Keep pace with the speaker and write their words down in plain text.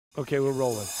Okay, we're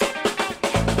rolling.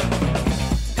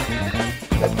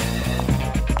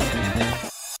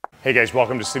 Hey guys,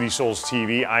 welcome to City Soles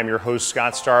TV. I'm your host,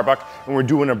 Scott Starbuck, and we're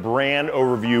doing a brand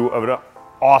overview of an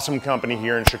awesome company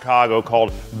here in Chicago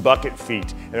called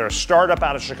Bucketfeet. And they're a startup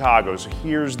out of Chicago, so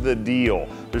here's the deal.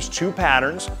 There's two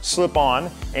patterns, slip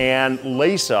on and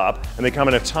lace up, and they come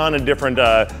in a ton of different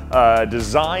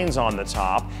designs on the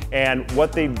top. And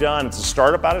what they've done, it's a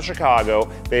startup out of Chicago.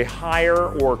 They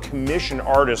hire or commission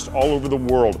artists all over the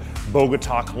world.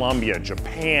 Bogota, Colombia,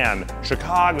 Japan,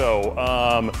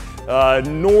 Chicago,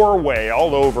 Norway,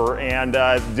 all over, and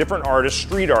different artists,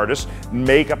 street artists,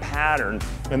 make a pattern,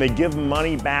 and they give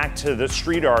money back to the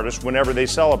street artist whenever they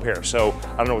sell a pair. So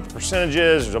I don't know what the percentage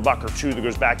is, there's $1 or $2 that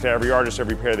goes back to every artist,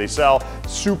 every pair they sell.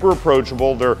 Super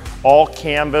approachable. They're all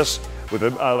canvas with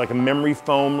like a memory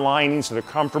foam lining, so they're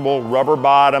comfortable, rubber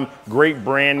bottom, great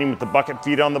branding with the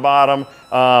Bucketfeet on the bottom,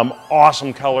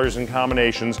 awesome colors and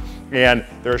combinations. And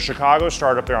they're a Chicago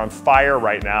startup. They're on fire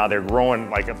right now. They're growing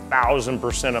like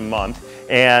 1,000% a month.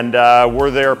 And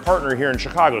we're their partner here in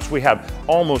Chicago. So we have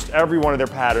almost every one of their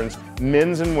patterns,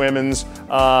 men's and women's,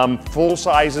 full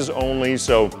sizes only.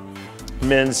 So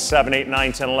men's 7, 8,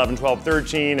 9, 10, 11, 12,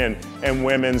 13, and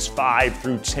women's 5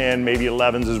 through 10, maybe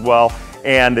 11s as well.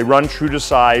 And they run true to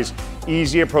size,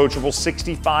 easy, approachable,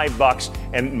 $65,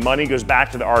 and money goes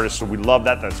back to the artist. So we love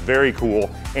that. That's very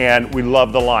cool. And we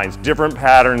love the lines, different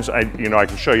patterns. I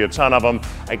can show you a ton of them.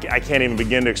 I can't even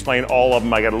begin to explain all of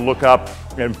them. I got to look up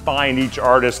and find each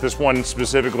artist. This one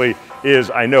specifically is,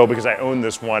 I know because I own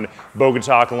this one,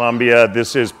 Bogota, Colombia.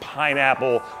 This is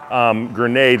pineapple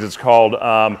grenades. It's called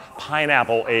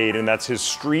Pineapple Aid, and that's his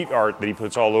street art that he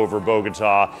puts all over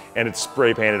Bogota, and it's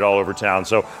spray painted all over town.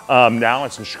 So now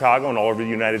it's in Chicago and all over the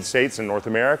United States and North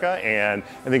America, and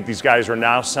I think these guys are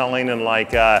now selling in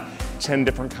like 10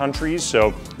 different countries.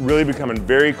 So really becoming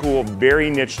very cool, very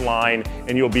niche line,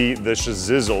 and you'll be the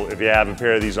shazizzle if you have a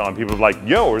pair of these on. People are like,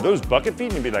 yo, are those Bucketfeet?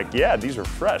 And you'll be like, yeah, these are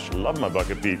fresh. I love my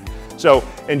Bucketfeet. So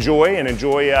enjoy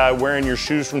wearing your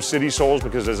shoes from City Soles,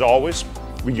 because as always,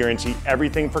 we guarantee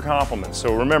everything for compliments.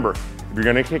 So remember, if you're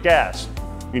gonna kick ass,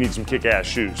 you need some kick-ass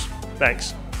shoes.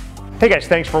 Thanks. Hey guys,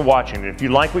 thanks for watching. If you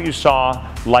like what you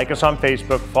saw, like us on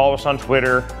Facebook, follow us on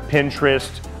Twitter,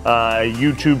 Pinterest,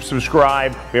 YouTube,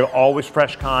 subscribe. We have always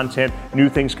fresh content, new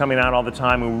things coming out all the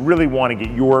time. We really want to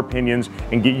get your opinions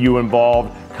and get you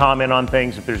involved. Comment on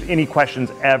things. If there's any questions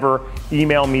ever,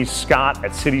 email me,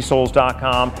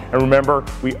 scott@citysoles.com. And remember,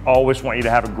 we always want you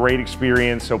to have a great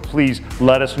experience, so please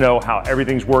let us know how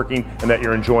everything's working and that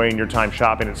you're enjoying your time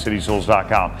shopping at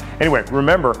citysoles.com. Anyway,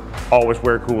 remember, always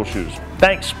wear cool shoes.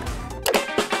 Thanks.